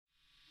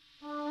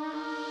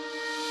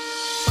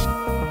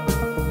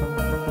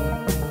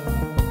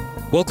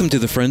Welcome to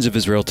the Friends of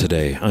Israel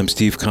Today. I'm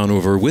Steve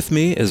Conover. With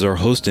me is our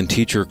host and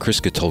teacher,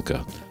 Chris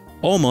Katulka.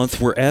 All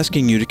month, we're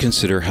asking you to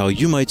consider how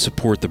you might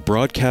support the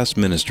broadcast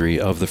ministry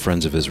of the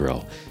Friends of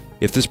Israel.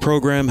 If this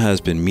program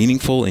has been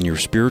meaningful in your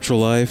spiritual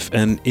life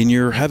and in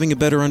your having a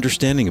better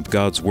understanding of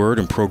God's Word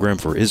and program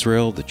for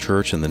Israel, the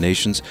church, and the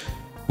nations,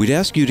 we'd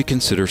ask you to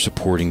consider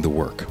supporting the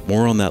work.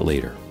 More on that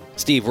later.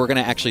 Steve, we're going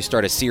to actually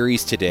start a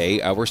series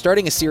today. We're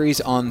starting a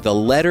series on the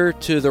letter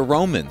to the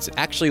Romans,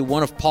 actually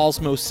one of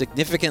Paul's most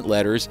significant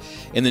letters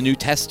in the New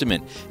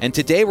Testament. And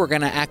today we're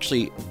going to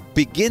actually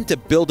begin to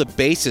build a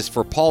basis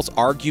for Paul's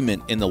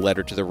argument in the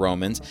letter to the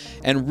Romans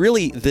and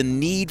really the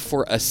need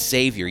for a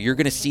Savior. You're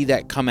going to see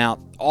that come out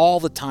all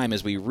the time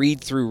as we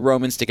read through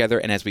Romans together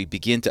and as we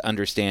begin to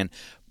understand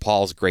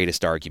Paul's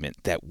greatest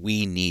argument, that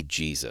we need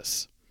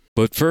Jesus.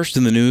 But first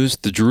in the news,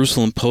 the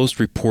Jerusalem Post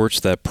reports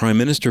that Prime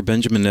Minister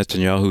Benjamin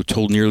Netanyahu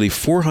told nearly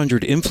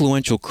 400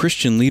 influential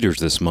Christian leaders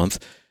this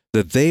month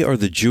that they are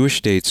the Jewish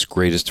state's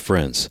greatest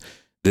friends.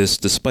 This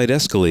despite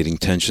escalating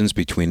tensions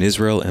between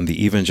Israel and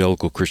the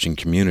evangelical Christian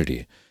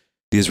community.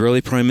 The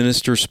Israeli Prime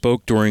Minister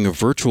spoke during a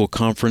virtual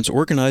conference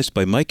organized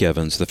by Mike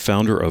Evans, the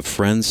founder of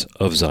Friends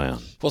of Zion.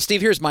 Well,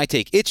 Steve, here's my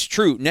take. It's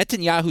true.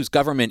 Netanyahu's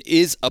government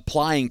is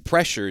applying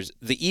pressures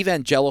the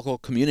evangelical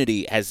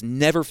community has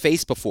never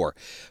faced before.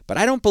 But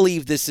I don't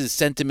believe this is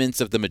sentiments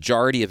of the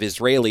majority of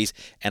Israelis,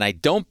 and I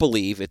don't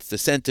believe it's the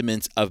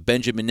sentiments of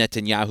Benjamin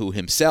Netanyahu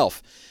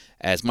himself.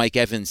 As Mike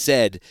Evans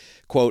said,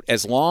 quote,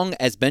 "As long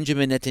as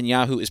Benjamin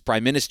Netanyahu is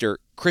prime minister,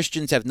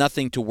 Christians have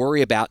nothing to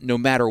worry about no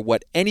matter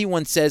what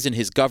anyone says in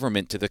his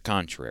government to the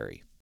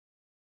contrary."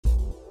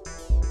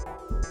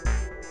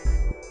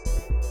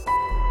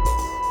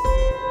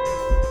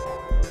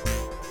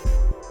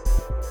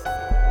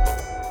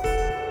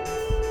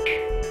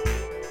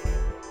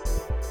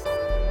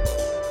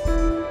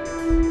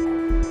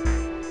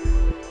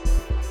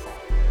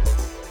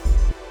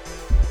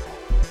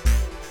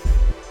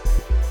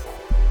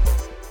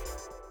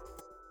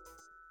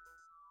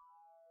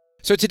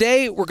 So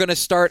today we're going to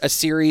start a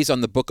series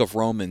on the book of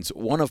Romans,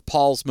 one of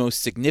Paul's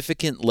most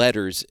significant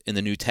letters in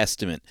the New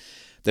Testament.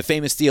 The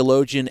famous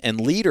theologian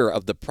and leader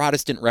of the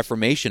Protestant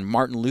Reformation,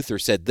 Martin Luther,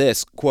 said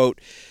this,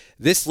 quote,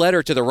 "This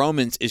letter to the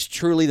Romans is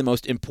truly the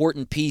most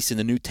important piece in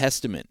the New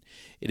Testament.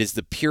 It is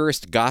the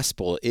purest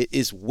gospel. It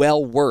is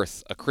well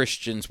worth a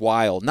Christian's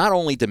while, not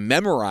only to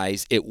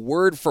memorize it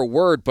word for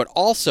word, but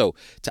also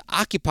to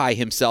occupy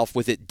himself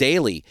with it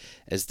daily,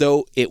 as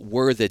though it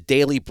were the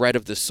daily bread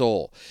of the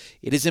soul.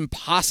 It is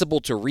impossible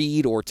to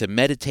read or to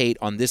meditate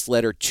on this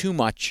letter too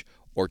much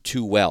or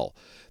too well.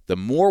 The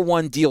more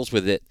one deals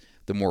with it,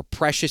 the more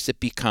precious it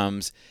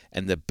becomes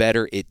and the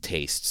better it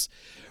tastes."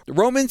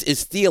 Romans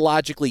is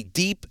theologically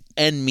deep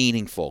and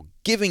meaningful,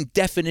 giving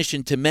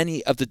definition to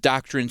many of the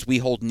doctrines we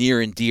hold near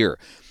and dear.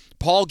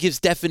 Paul gives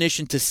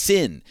definition to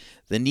sin,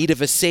 the need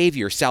of a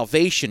Savior,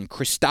 salvation,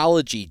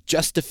 Christology,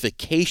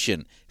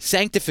 justification,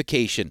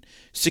 sanctification,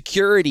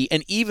 security,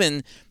 and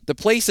even the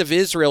place of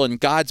Israel in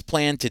God's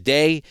plan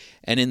today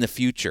and in the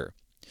future.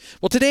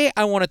 Well, today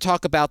I want to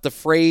talk about the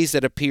phrase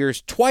that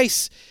appears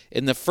twice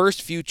in the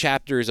first few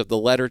chapters of the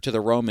letter to the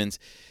Romans,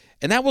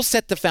 and that will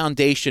set the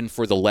foundation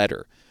for the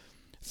letter.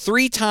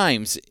 3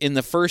 times in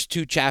the first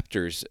 2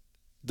 chapters,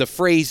 the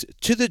phrase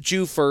 "to the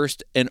Jew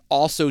first" and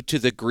also "to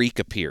the Greek"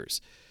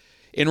 appears.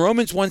 In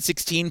Romans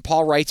 1:16,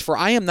 Paul writes, "For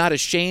I am not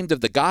ashamed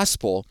of the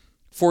gospel,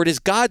 for it is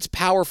God's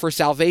power for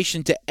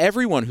salvation to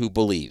everyone who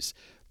believes,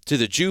 to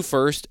the Jew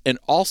first and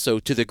also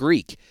to the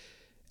Greek."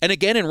 And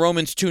again in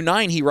Romans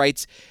 2:9, he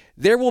writes,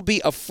 "There will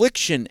be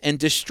affliction and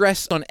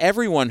distress on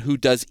everyone who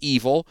does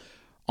evil,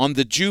 on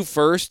the Jew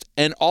first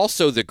and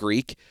also the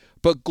Greek,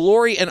 but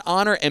glory and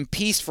honor and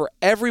peace for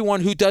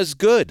everyone who does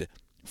good,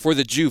 for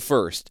the Jew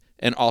first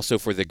and also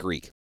for the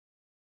Greek."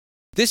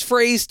 This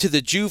phrase, "to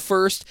the Jew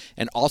first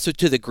and also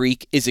to the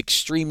Greek," is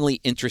extremely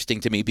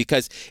interesting to me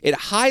because it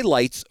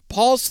highlights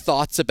Paul's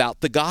thoughts about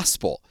the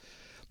gospel.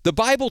 The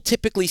Bible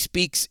typically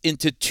speaks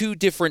into 2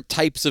 different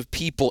types of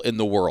people in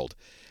the world.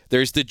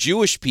 There's the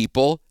Jewish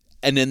people,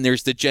 and then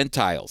there's the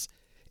Gentiles.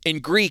 In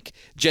Greek,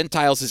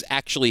 Gentiles is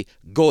actually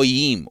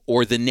goyim,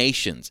 or the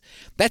nations.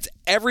 That's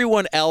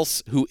everyone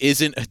else who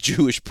isn't a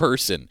Jewish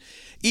person.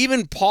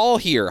 Even Paul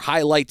here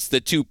highlights the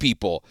 2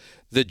 people,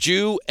 the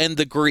Jew and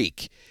the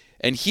Greek.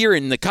 And here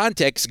in the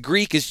context,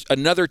 Greek is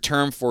another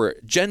term for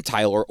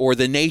Gentile or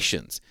the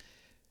nations.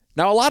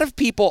 Now, a lot of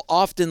people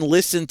often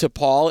listen to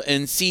Paul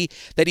and see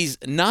that he's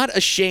not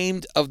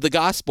ashamed of the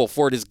gospel,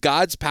 for it is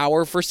God's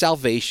power for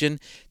salvation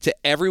to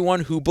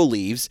everyone who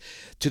believes,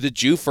 to the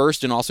Jew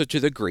first and also to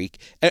the Greek.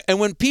 And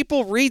when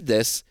people read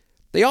this,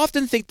 they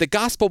often think the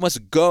gospel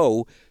must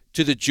go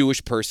to the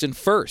Jewish person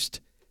first.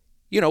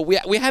 You know,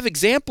 we have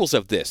examples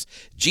of this.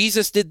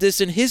 Jesus did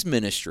this in his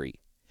ministry.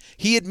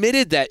 He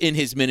admitted that in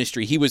his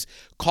ministry he was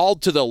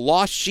called to the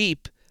lost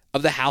sheep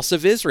of the house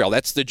of Israel.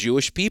 That's the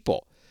Jewish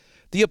people.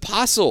 The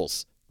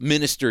apostles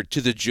ministered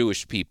to the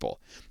Jewish people.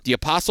 The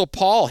apostle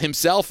Paul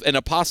himself, an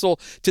apostle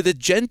to the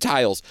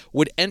Gentiles,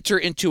 would enter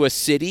into a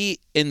city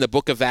in the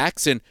book of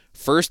Acts and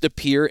first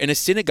appear in a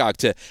synagogue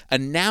to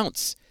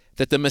announce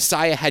that the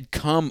Messiah had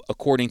come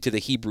according to the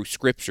Hebrew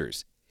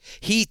Scriptures.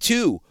 He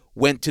too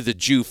went to the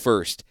Jew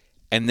first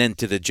and then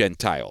to the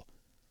Gentile.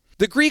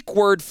 The Greek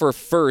word for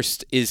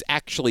first is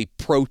actually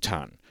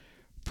proton.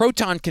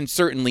 Proton can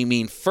certainly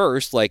mean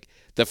first, like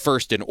the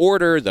first in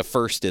order, the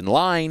first in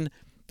line,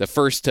 the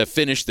first to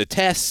finish the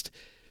test.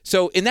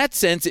 So in that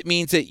sense, it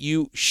means that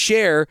you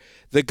share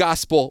the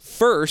gospel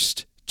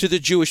first to the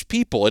Jewish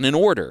people and in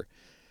order.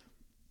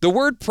 The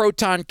word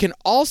proton can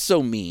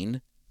also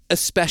mean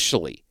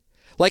especially.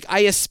 Like, I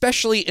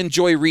especially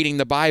enjoy reading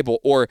the Bible,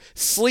 or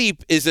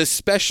sleep is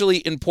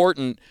especially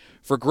important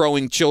for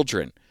growing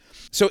children.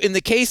 So in the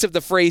case of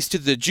the phrase to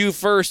the Jew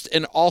first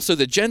and also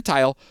the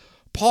Gentile,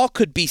 Paul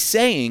could be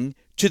saying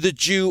to the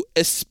Jew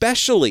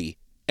especially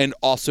and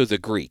also the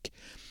Greek,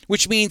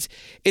 which means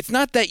it's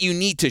not that you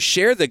need to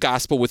share the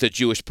gospel with a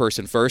Jewish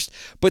person first,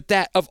 but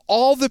that of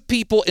all the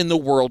people in the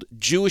world,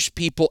 Jewish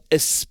people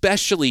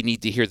especially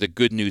need to hear the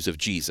good news of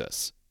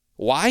Jesus.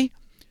 Why?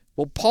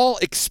 Well, Paul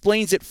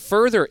explains it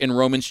further in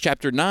Romans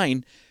chapter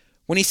 9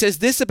 when he says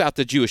this about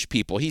the Jewish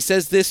people. He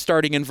says this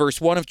starting in verse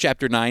 1 of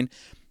chapter 9,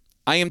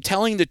 "I am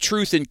telling the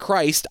truth in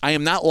Christ, I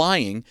am not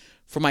lying,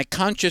 for my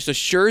conscience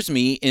assures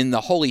me in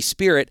the Holy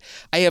Spirit,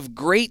 I have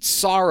great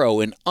sorrow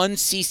and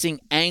unceasing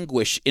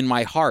anguish in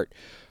my heart,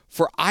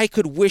 for I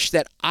could wish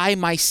that I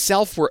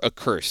myself were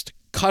accursed,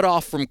 cut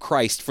off from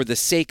Christ for the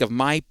sake of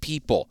my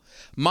people,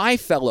 my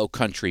fellow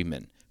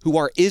countrymen, who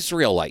are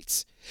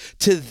Israelites.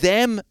 To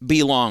them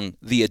belong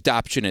the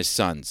adoption as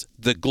sons,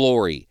 the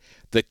glory,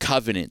 the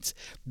covenants,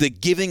 the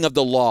giving of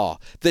the law,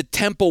 the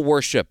temple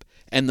worship,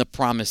 and the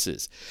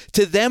promises.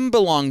 To them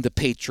belong the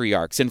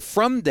patriarchs, and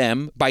from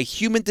them, by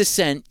human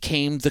descent,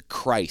 came the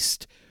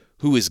Christ,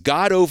 who is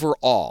God over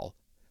all,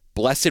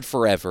 blessed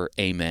forever.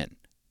 Amen."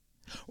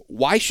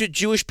 Why should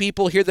Jewish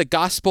people hear the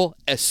gospel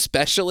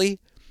especially?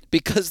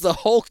 Because the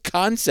whole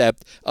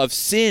concept of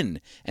sin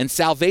and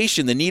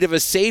salvation, the need of a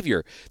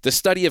Savior, the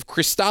study of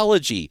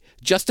Christology,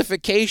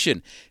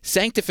 justification,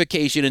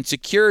 sanctification, and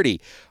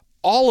security,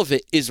 all of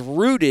it is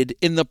rooted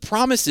in the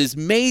promises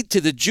made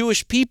to the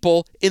Jewish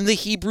people in the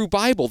Hebrew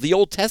Bible, the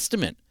Old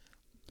Testament.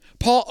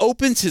 Paul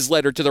opens his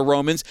letter to the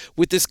Romans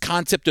with this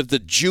concept of the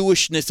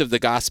Jewishness of the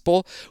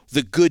gospel,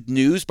 the good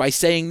news, by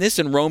saying this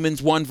in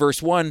Romans 1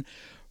 verse 1,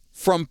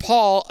 "From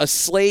Paul, a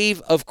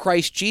slave of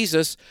Christ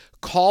Jesus,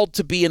 called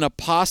to be an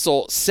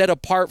apostle, set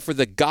apart for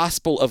the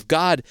gospel of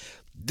God.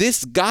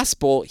 This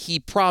gospel he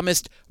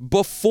promised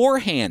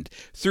beforehand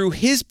through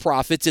his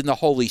prophets in the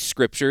Holy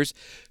Scriptures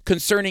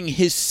concerning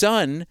his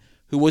son,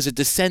 who was a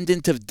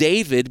descendant of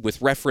David,"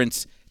 with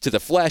reference to the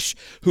flesh,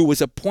 "who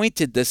was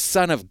appointed the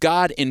Son of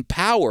God in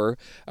power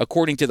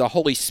according to the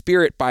Holy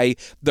Spirit by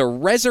the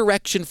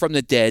resurrection from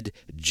the dead,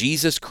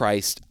 Jesus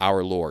Christ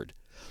our Lord."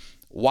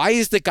 Why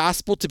is the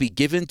gospel to be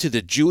given to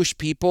the Jewish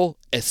people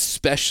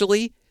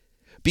especially?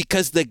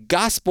 Because the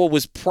gospel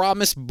was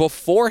promised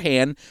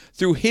beforehand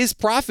through his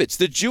prophets,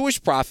 the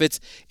Jewish prophets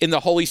in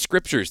the Holy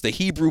Scriptures, the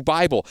Hebrew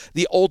Bible,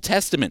 the Old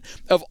Testament.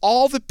 Of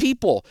all the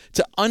people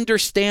to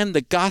understand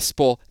the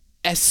gospel,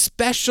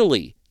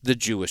 especially the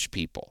Jewish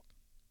people.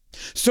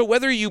 So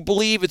whether you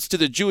believe it's to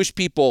the Jewish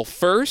people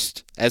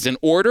first, as in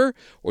order,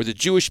 or the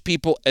Jewish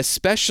people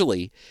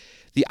especially,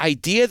 the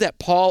idea that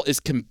Paul is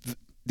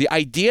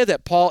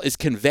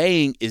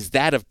conveying is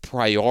that of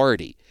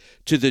priority,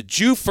 to the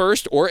Jew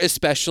first or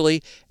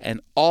especially, and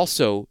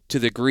also to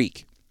the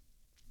Greek.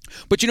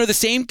 But the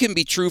same can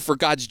be true for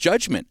God's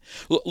judgment.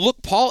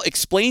 Look, Paul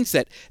explains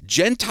that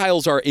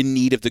Gentiles are in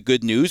need of the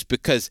good news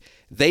because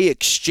they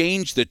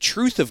exchange the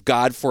truth of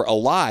God for a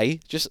lie.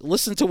 Just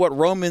listen to what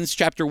Romans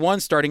chapter 1,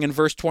 starting in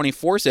verse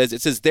 24 says.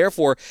 It says,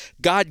 "Therefore,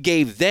 God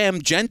gave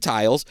them,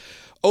 Gentiles,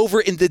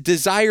 over in the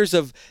desires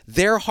of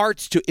their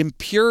hearts to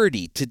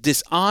impurity, to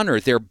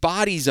dishonor their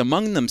bodies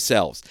among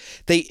themselves.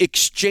 They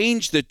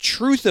exchanged the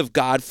truth of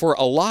God for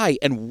a lie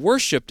and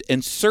worshiped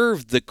and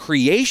served the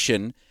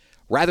creation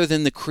rather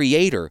than the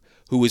Creator,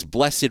 who is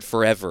blessed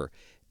forever.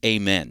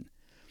 Amen."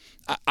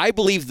 I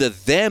believe the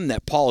them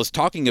that Paul is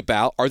talking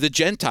about are the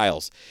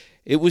Gentiles.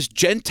 It was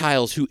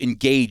Gentiles who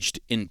engaged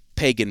in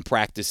pagan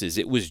practices.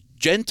 It was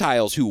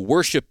Gentiles who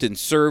worshiped and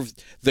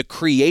served the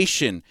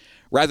creation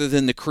rather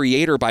than the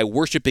Creator by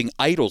worshiping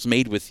idols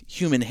made with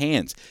human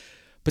hands.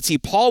 But see,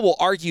 Paul will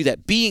argue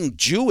that being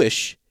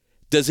Jewish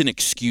doesn't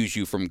excuse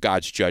you from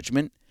God's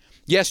judgment.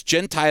 Yes,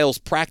 Gentiles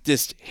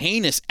practiced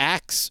heinous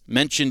acts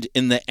mentioned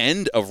in the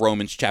end of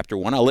Romans chapter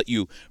 1. I'll let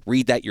you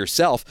read that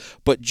yourself.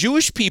 But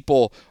Jewish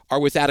people are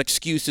without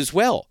excuse as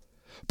well.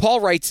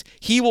 Paul writes,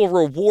 "He will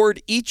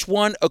reward each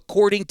one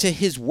according to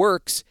his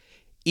works,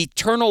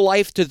 eternal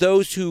life to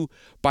those who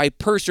by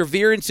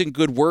perseverance in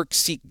good works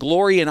seek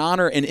glory and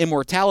honor and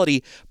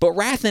immortality, but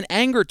wrath and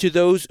anger to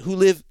those who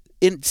live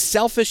in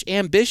selfish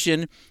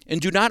ambition and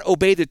do not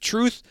obey the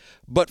truth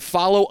but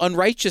follow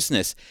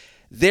unrighteousness.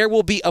 There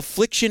will be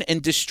affliction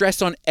and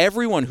distress on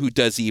everyone who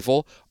does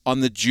evil,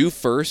 on the Jew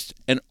first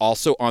and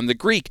also on the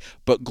Greek,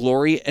 but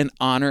glory and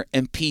honor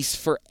and peace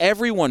for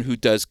everyone who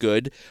does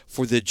good,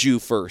 for the Jew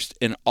first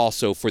and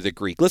also for the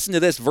Greek." Listen to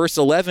this. Verse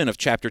 11 of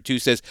chapter 2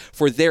 says,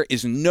 "For there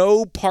is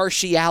no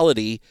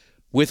partiality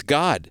with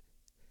God.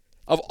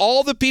 Of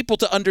all the people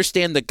to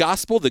understand the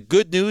gospel, the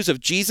good news of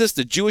Jesus,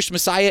 the Jewish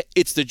Messiah,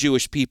 it's the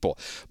Jewish people.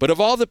 But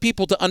of all the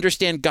people to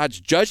understand God's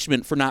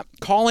judgment for not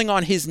calling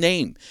on his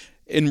name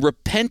in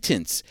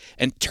repentance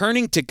and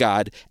turning to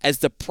God, as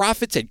the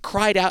prophets had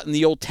cried out in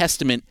the Old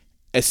Testament,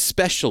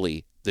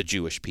 especially the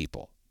Jewish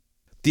people.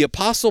 The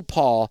Apostle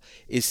Paul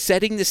is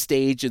setting the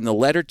stage in the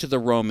letter to the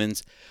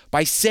Romans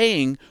by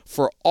saying,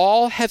 "For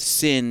all have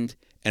sinned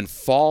and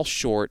fall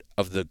short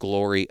of the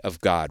glory of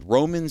God."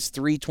 Romans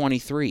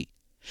 3:23.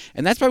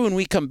 And that's why when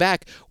we come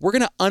back, we're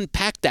going to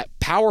unpack that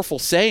powerful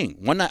saying,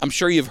 one that I'm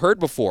sure you've heard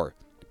before.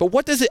 But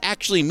what does it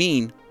actually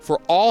mean, for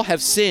all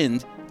have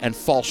sinned and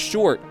fall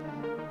short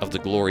of the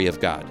glory of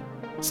God?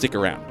 Stick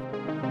around.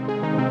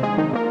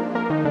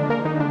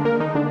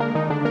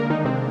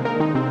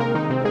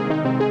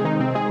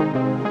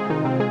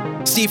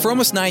 Steve, for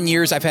almost 9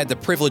 years, I've had the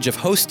privilege of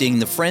hosting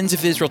the Friends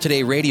of Israel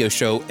Today radio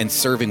show and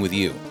serving with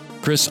you.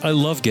 Chris, I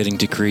love getting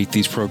to create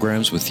these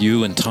programs with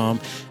you and Tom,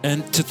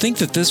 and to think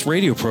that this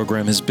radio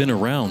program has been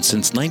around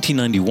since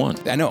 1991.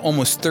 I know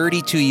almost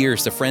 32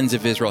 years the Friends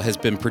of Israel has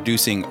been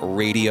producing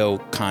radio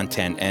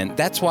content, and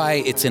that's why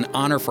it's an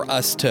honor for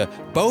us to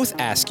both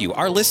ask you,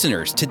 our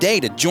listeners, today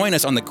to join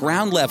us on the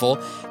ground level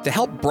to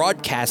help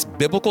broadcast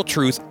biblical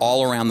truth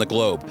all around the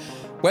globe.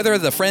 Whether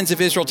the Friends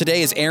of Israel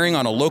Today is airing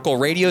on a local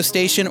radio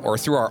station or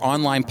through our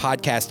online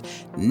podcast,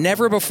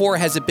 never before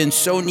has it been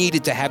so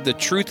needed to have the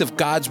truth of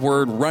God's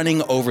Word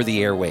running over the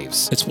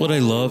airwaves. It's what I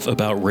love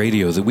about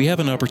radio, that we have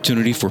an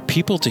opportunity for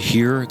people to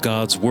hear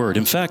God's Word.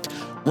 In fact,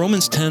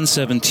 Romans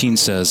 10:17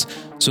 says,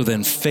 "So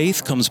then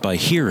faith comes by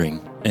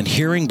hearing, and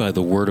hearing by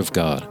the Word of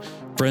God."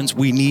 Friends,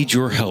 we need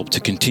your help to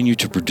continue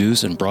to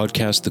produce and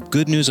broadcast the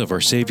good news of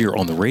our Savior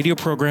on the radio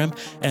program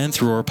and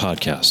through our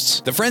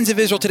podcasts. The Friends of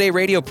Israel Today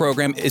radio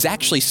program is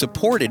actually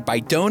supported by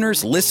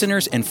donors,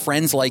 listeners, and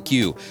friends like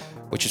you,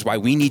 which is why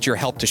we need your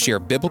help to share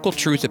biblical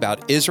truth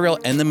about Israel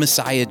and the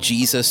Messiah,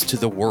 Jesus, to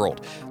the world.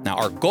 Now,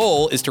 our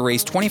goal is to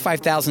raise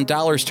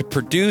 $25,000 to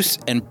produce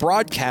and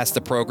broadcast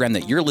the program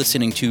that you're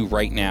listening to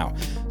right now.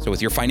 So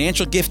with your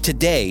financial gift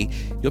today,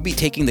 you'll be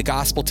taking the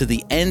gospel to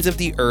the ends of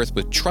the earth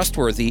with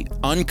trustworthy,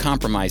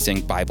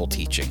 uncompromising Bible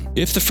teaching.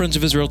 If the Friends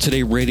of Israel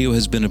Today radio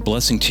has been a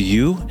blessing to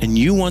you and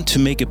you want to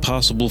make it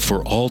possible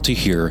for all to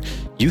hear,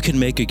 you can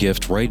make a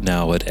gift right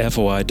now at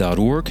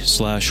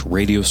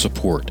foi.org/radio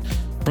support.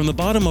 From the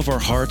bottom of our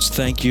hearts,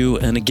 thank you.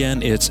 And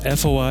again, it's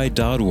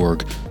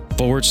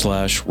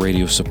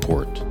foi.org/radio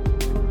support.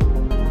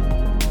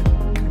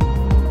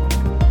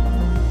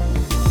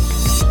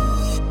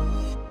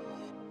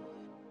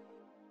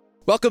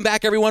 Welcome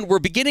back, everyone. We're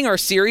beginning our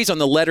series on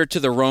the letter to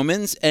the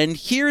Romans, and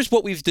here's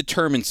what we've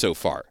determined so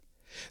far.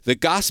 The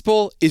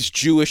gospel is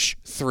Jewish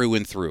through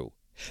and through.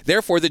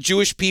 Therefore, the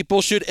Jewish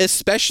people should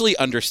especially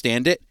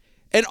understand it,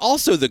 and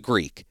also the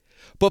Greek.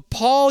 But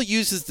Paul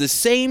uses the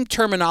same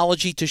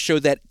terminology to show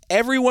that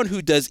everyone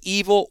who does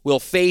evil will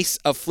face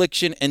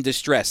affliction and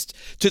distress,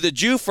 to the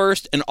Jew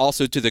first and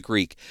also to the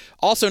Greek,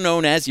 also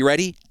known as, you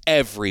ready?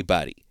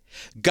 Everybody.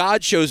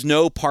 God shows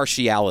no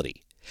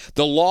partiality.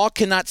 The law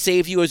cannot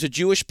save you as a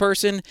Jewish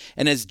person,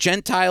 and as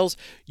Gentiles,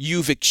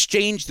 you've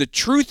exchanged the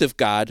truth of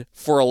God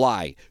for a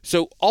lie.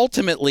 So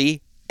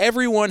ultimately,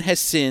 everyone has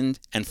sinned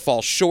and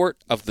falls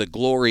short of the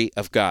glory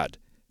of God.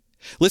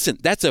 Listen,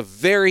 that's a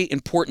very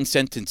important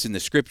sentence in the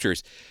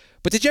scriptures.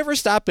 But did you ever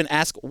stop and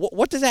ask,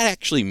 what does that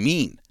actually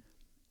mean?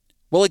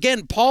 Well,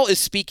 again, Paul is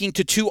speaking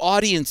to two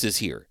audiences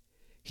here.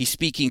 He's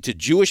speaking to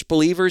Jewish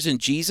believers in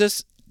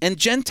Jesus and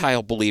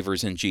Gentile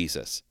believers in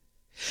Jesus.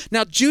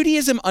 Now,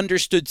 Judaism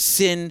understood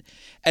sin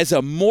as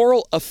a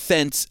moral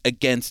offense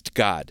against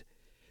God.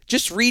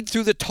 Just read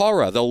through the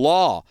Torah, the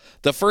law,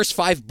 the first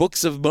 5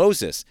 books of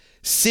Moses.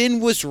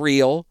 Sin was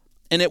real,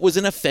 and it was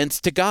an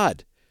offense to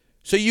God.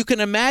 So you can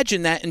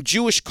imagine that in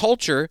Jewish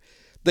culture,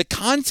 the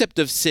concept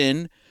of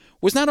sin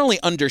was not only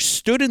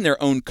understood in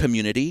their own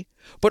community,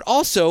 but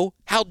also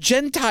how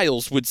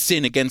Gentiles would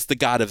sin against the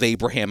God of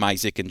Abraham,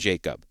 Isaac, and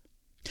Jacob.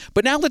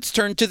 But now let's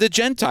turn to the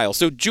Gentiles.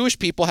 So Jewish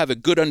people have a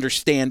good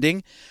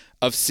understanding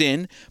of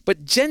sin,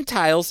 but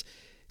Gentiles,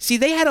 see,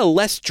 they had a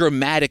less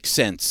dramatic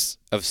sense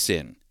of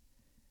sin.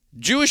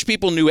 Jewish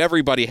people knew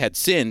everybody had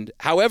sinned.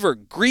 However,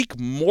 Greek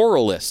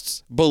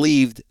moralists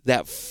believed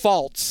that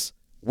faults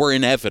were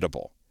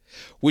inevitable,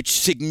 which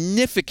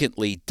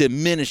significantly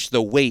diminished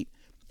the weight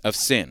of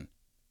sin.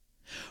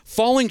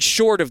 Falling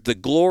short of the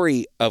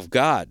glory of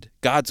God,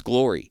 God's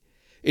glory,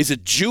 is a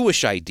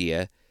Jewish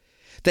idea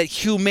that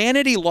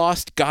humanity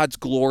lost God's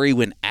glory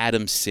when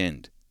Adam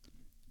sinned.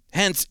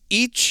 Hence,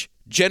 each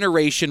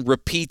generation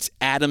repeats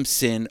Adam's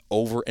sin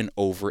over and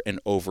over and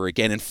over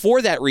again. And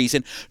for that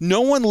reason,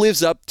 no one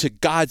lives up to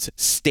God's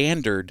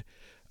standard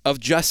of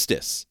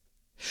justice.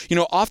 You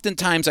know,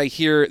 oftentimes I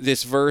hear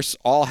this verse,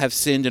 all have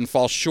sinned and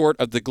fall short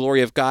of the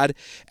glory of God,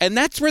 and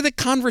that's where the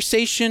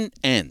conversation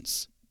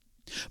ends.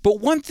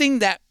 But one thing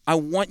that I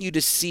want you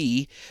to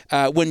see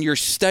when you're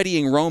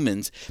studying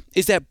Romans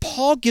is that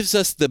Paul gives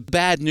us the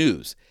bad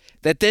news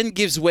that then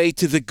gives way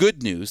to the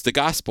good news, the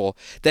gospel,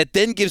 that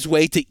then gives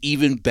way to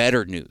even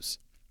better news.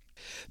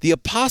 The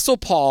Apostle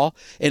Paul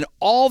in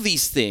all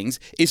these things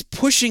is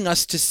pushing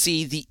us to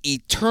see the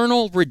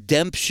eternal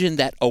redemption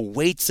that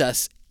awaits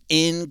us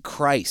in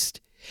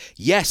Christ.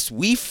 Yes,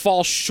 we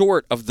fall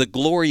short of the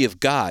glory of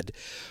God,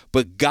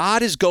 but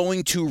God is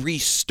going to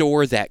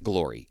restore that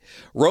glory.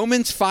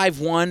 Romans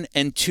 5:1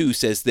 and 2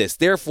 says this,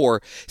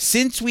 "Therefore,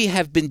 since we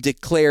have been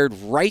declared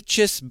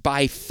righteous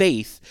by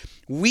faith,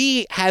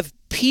 we have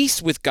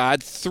peace with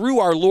God through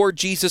our Lord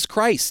Jesus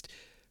Christ,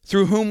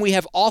 through whom we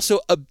have also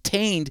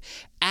obtained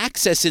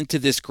access into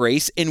this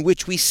grace in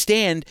which we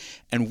stand,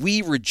 and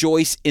we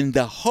rejoice in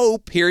the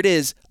hope," here it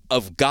is,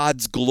 "of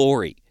God's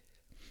glory."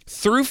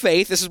 Through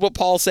faith, this is what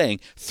Paul's saying,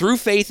 through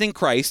faith in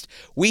Christ,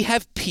 we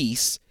have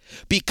peace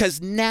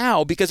because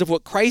now, because of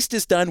what Christ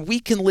has done,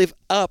 we can live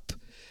up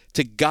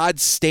to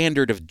God's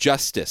standard of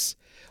justice,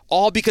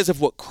 all because of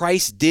what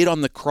Christ did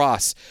on the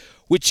cross,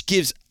 which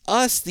gives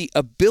us the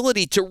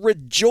ability to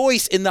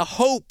rejoice in the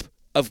hope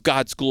of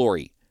God's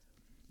glory.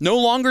 No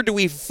longer do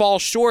we fall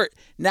short,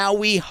 now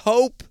we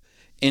hope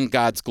in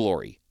God's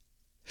glory.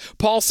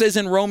 Paul says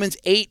in Romans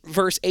 8,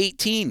 verse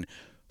 18,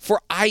 "For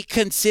I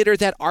consider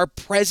that our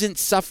present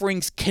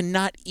sufferings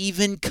cannot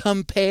even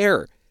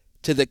compare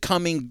to the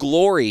coming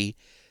glory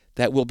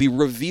that will be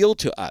revealed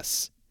to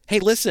us." Hey,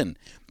 listen,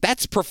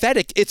 that's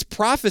prophetic. It's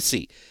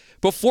prophecy.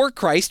 Before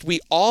Christ, we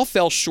all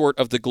fell short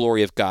of the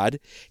glory of God,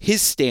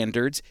 his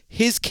standards,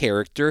 his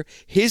character,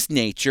 his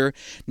nature.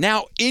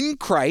 Now in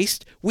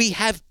Christ, we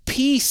have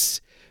peace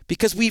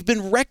because we've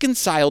been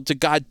reconciled to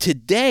God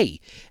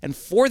today. And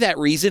for that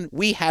reason,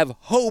 we have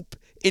hope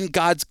in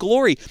God's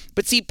glory.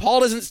 But see,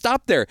 Paul doesn't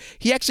stop there.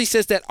 He actually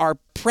says that our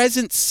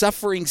present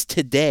sufferings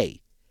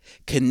today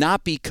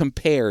cannot be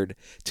compared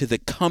to the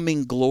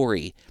coming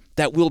glory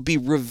that will be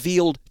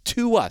revealed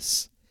to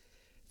us.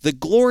 The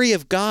glory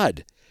of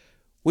God,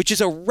 which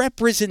is a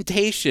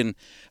representation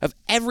of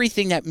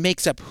everything that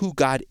makes up who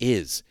God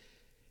is.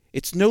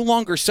 It's no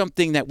longer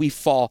something that we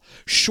fall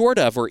short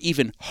of or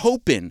even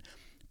hope in.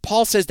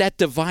 Paul says that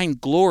divine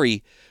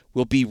glory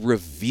will be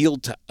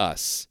revealed to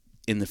us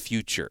in the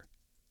future.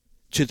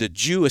 To the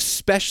Jew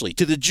especially,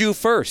 to the Jew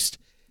first,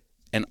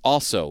 and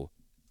also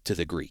to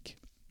the Greek.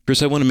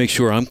 Chris, I want to make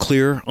sure I'm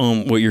clear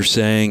on what you're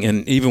saying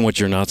and even what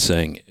you're not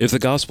saying. If the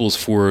gospel is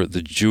for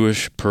the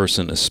Jewish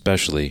person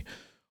especially,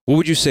 what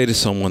would you say to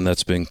someone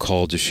that's been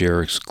called to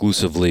share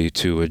exclusively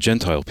to a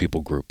Gentile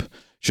people group?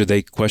 Should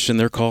they question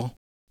their call?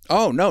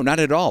 Oh, no,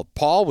 not at all.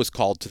 Paul was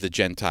called to the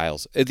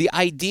Gentiles. The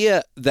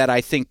idea that I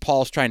think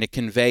Paul's trying to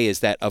convey is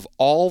that of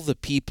all the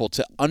people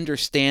to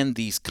understand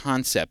these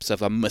concepts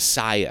of a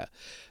Messiah,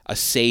 a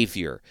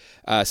Savior,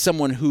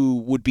 someone who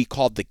would be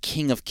called the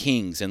King of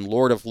Kings and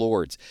Lord of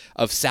Lords,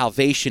 of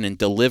salvation and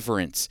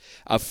deliverance,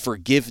 of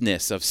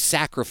forgiveness, of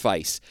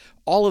sacrifice,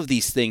 all of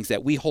these things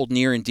that we hold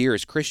near and dear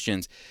as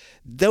Christians,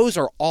 those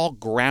are all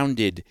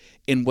grounded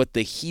in what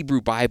the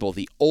Hebrew Bible,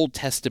 the Old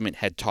Testament,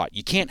 had taught.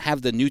 You can't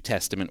have the New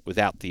Testament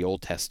without the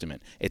Old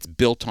Testament. It's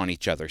built on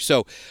each other.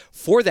 So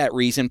for that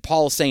reason,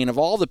 Paul is saying of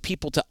all the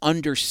people to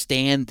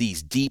understand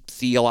these deep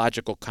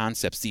theological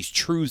concepts, these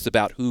truths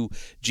about who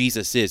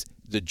Jesus is,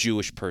 the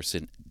Jewish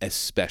person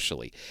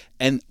especially,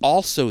 and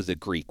also the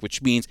Greek,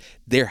 which means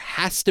there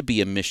has to be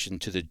a mission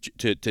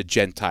to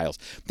Gentiles.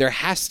 There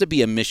has to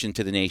be a mission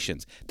to the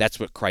nations. That's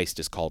what Christ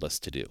has called us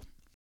to do.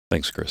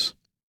 Thanks, Chris.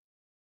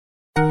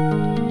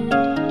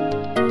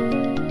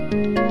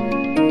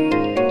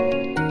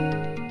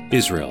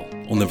 Israel,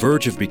 on the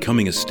verge of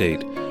becoming a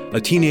state, a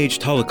teenage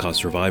Holocaust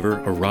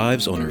survivor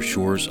arrives on her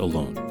shores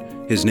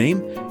alone. His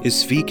name is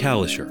Zvi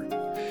Kalisher.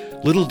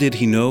 Little did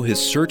he know his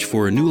search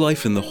for a new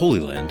life in the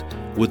Holy Land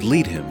would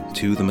lead him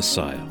to the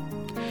Messiah.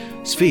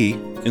 Zvi,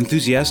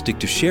 enthusiastic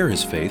to share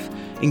his faith,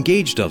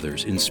 engaged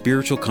others in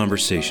spiritual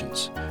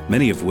conversations,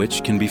 many of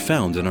which can be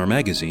found in our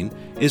magazine,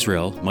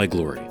 Israel, My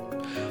Glory.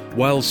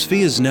 While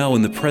Zvi is now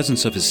in the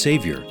presence of his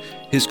Savior,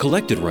 his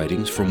collected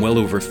writings from well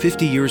over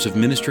 50 years of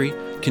ministry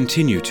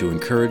continue to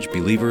encourage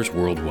believers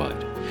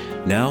worldwide.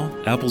 Now,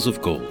 Apples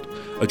of Gold,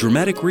 a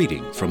dramatic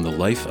reading from the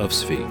life of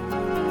Zvi.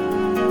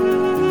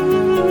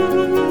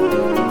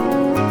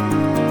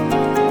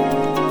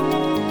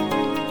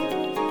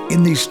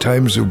 In these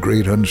times of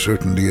great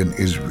uncertainty in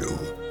Israel,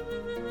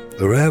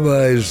 the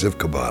rabbis of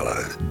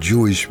Kabbalah,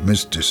 Jewish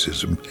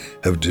mysticism,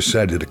 have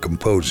decided to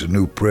compose a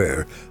new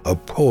prayer, a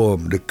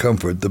poem to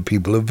comfort the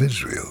people of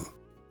Israel.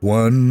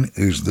 One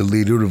is the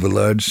leader of a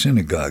large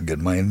synagogue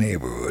in my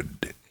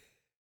neighborhood.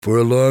 For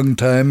a long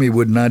time, he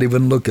would not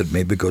even look at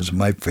me because of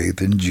my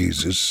faith in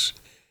Jesus.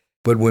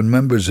 But when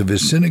members of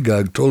his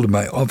synagogue told him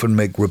I often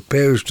make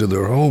repairs to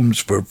their homes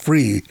for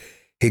free,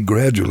 he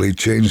gradually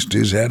changed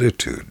his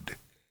attitude.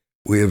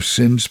 We have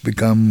since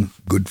become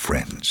good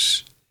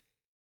friends.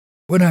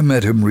 When I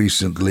met him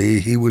recently,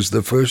 he was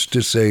the first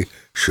to say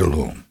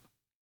shalom,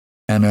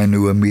 and I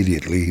knew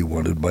immediately he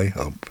wanted my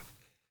help.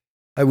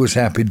 I was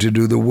happy to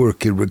do the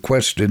work he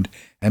requested,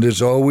 and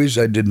as always,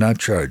 I did not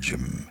charge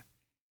him.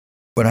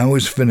 When I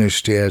was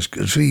finished, he asked,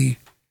 "Zvi,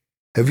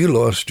 have you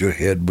lost your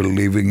head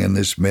believing in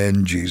this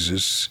man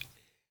Jesus?"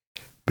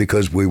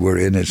 Because we were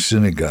in a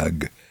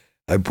synagogue,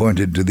 I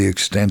pointed to the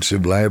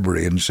extensive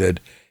library and said,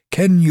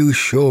 "Can you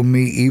show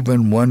me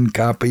even one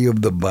copy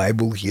of the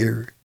Bible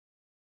here?"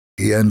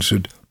 He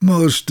answered,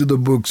 "Most of the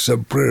books are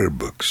prayer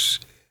books.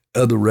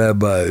 Other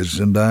rabbis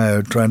and I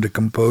are trying to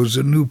compose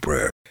a new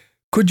prayer.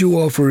 Could you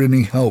offer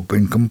any help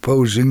in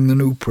composing the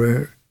new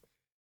prayer?"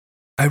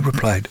 I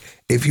replied,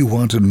 "If you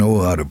want to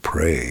know how to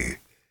pray,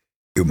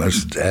 you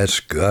must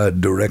ask God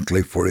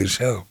directly for his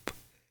help.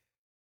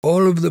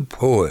 All of the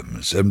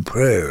poems and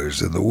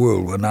prayers in the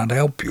world will not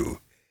help you.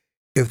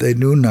 If they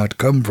do not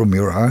come from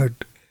your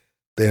heart,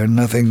 they are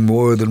nothing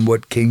more than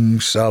what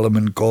King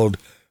Solomon called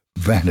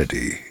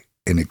vanity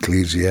in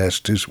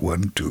Ecclesiastes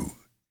 1:2.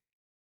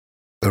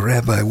 The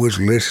rabbi was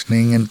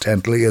listening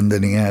intently, and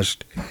then he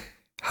asked,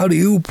 "How do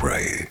you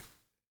pray?"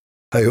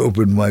 I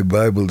opened my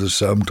Bible to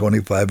Psalm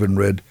 25 and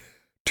read,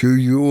 "To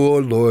you, O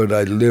Lord,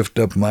 I lift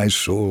up my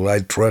soul. I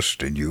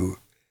trust in you.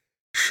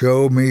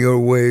 Show me your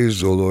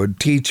ways, O Lord.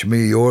 Teach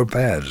me your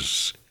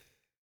paths,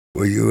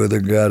 for you are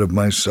the God of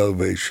my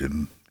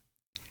salvation."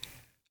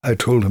 I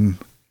told him,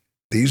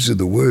 these are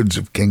the words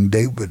of King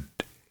David.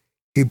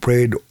 He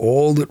prayed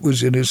all that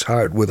was in his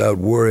heart without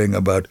worrying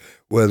about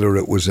whether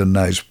it was a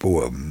nice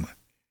poem.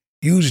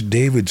 Use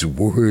David's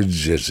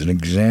words as an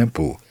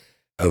example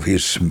of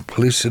his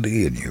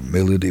simplicity and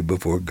humility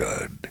before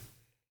God.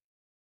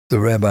 The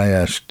rabbi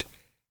asked,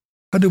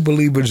 "How do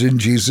believers in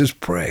Jesus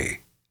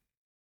pray?"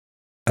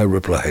 I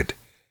replied,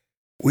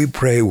 "We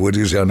pray what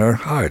is on our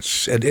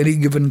hearts at any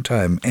given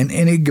time, in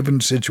any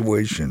given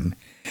situation.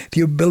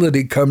 The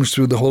ability comes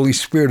through the Holy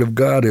Spirit of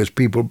God as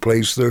people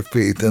place their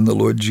faith in the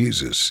Lord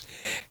Jesus.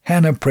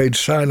 Hannah prayed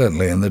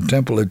silently in the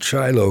temple at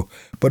Shiloh,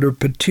 but her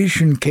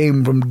petition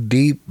came from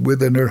deep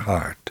within her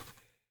heart.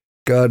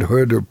 God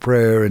heard her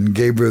prayer and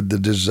gave her the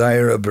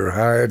desire of her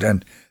heart,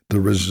 and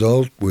the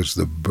result was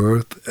the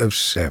birth of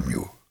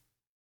Samuel.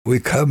 We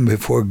come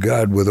before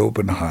God with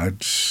open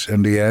hearts,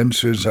 and he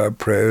answers our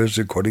prayers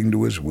according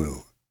to his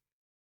will."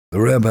 The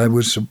rabbi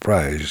was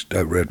surprised,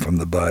 I read from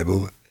the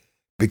Bible,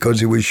 because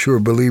he was sure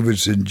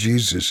believers in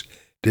Jesus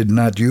did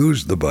not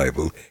use the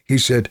Bible. He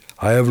said,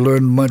 "I have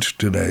learned much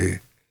today,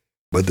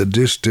 but the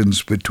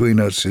distance between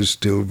us is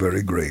still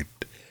very great."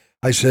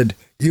 I said,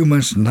 "You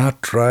must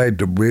not try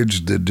to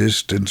bridge the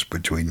distance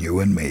between you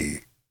and me,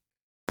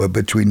 but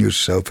between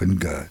yourself and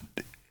God.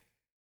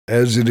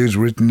 As it is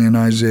written in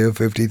Isaiah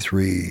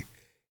 53,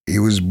 he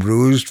was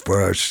bruised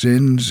for our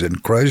sins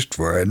and crushed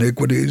for our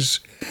iniquities,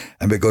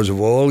 and because of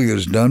all he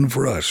has done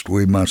for us,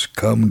 we must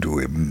come to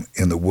him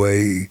in the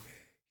way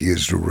he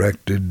is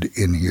directed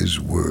in his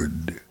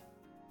word."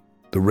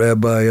 The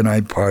rabbi and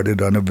I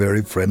parted on a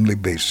very friendly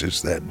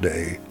basis that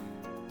day.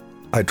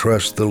 I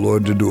trust the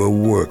Lord to do a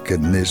work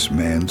in this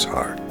man's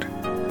heart.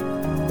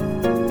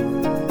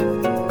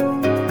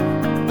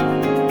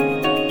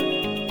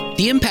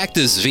 The impact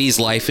of Zvi's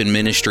life and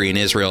ministry in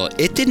Israel,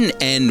 it didn't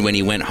end when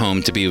he went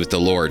home to be with the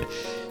Lord.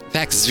 In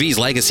fact, Zvi's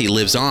legacy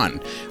lives on.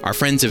 Our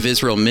Friends of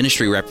Israel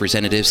ministry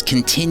representatives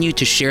continue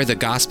to share the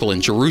gospel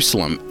in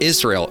Jerusalem,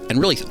 Israel, and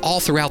really all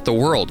throughout the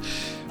world.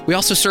 We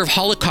also serve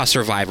Holocaust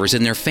survivors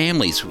and their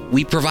families.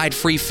 We provide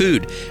free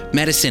food,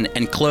 medicine,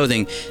 and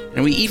clothing,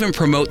 and we even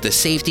promote the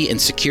safety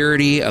and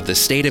security of the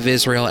state of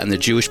Israel and the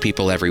Jewish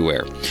people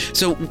everywhere.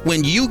 So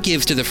when you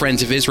give to the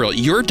Friends of Israel,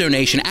 your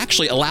donation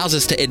actually allows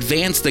us to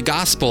advance the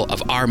gospel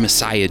of our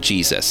Messiah,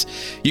 Jesus.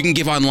 You can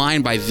give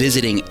online by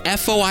visiting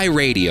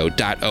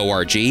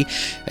foiradio.org.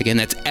 Again,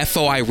 that's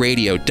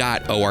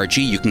foiradio.org.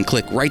 You can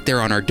click right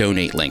there on our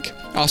donate link.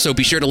 Also,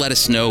 be sure to let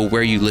us know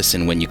where you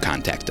listen when you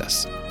contact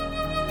us.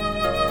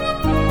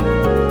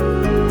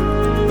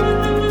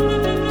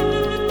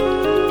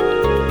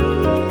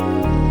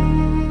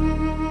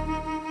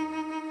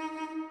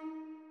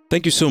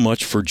 Thank you so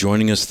much for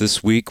joining us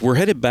this week. We're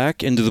headed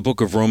back into the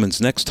book of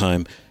Romans next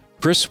time.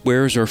 Chris,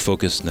 where's our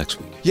focus next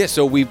week? Yeah,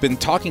 so we've been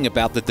talking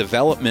about the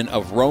development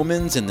of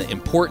Romans and the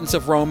importance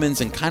of Romans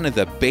and kind of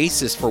the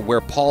basis for where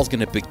Paul's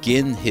going to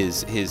begin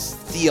his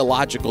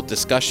theological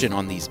discussion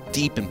on these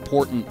deep,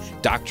 important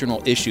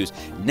doctrinal issues.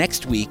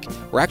 Next week,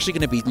 we're actually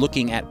going to be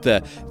looking at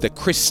the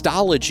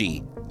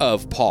Christology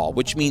of Paul,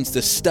 which means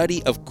the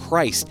study of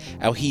Christ,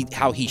 how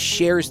he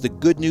shares the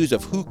good news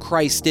of who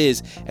Christ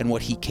is and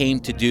what he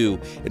came to do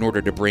in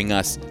order to bring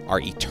us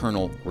our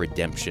eternal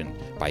redemption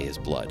by his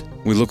blood.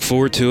 We look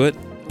forward to it.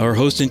 Our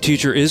host and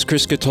teacher is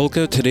Chris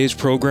Katulka. Today's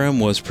program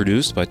was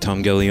produced by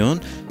Tom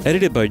Gallione,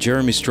 edited by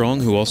Jeremy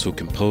Strong, who also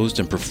composed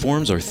and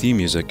performs our theme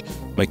music,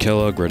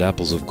 Michaela Red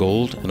Apples of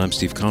Gold, and I'm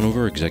Steve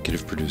Conover,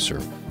 executive producer.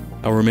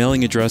 Our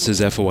mailing address is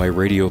FOI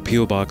Radio,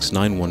 P.O. Box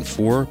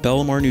 914,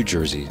 Bellamar, New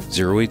Jersey,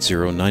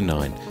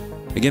 08099.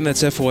 Again,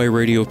 that's FOI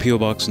Radio, P.O.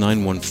 Box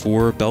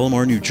 914,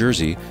 Bellamar, New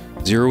Jersey,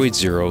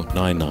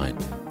 08099.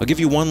 I'll give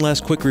you one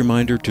last quick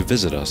reminder to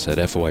visit us at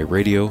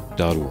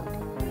foiradio.org.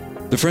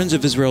 The Friends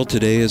of Israel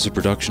Today is a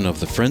production of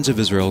the Friends of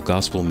Israel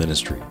Gospel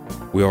Ministry.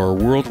 We are a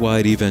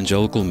worldwide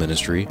evangelical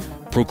ministry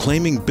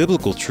proclaiming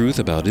biblical truth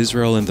about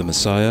Israel and the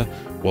Messiah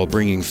while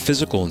bringing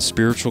physical and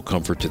spiritual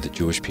comfort to the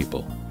Jewish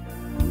people.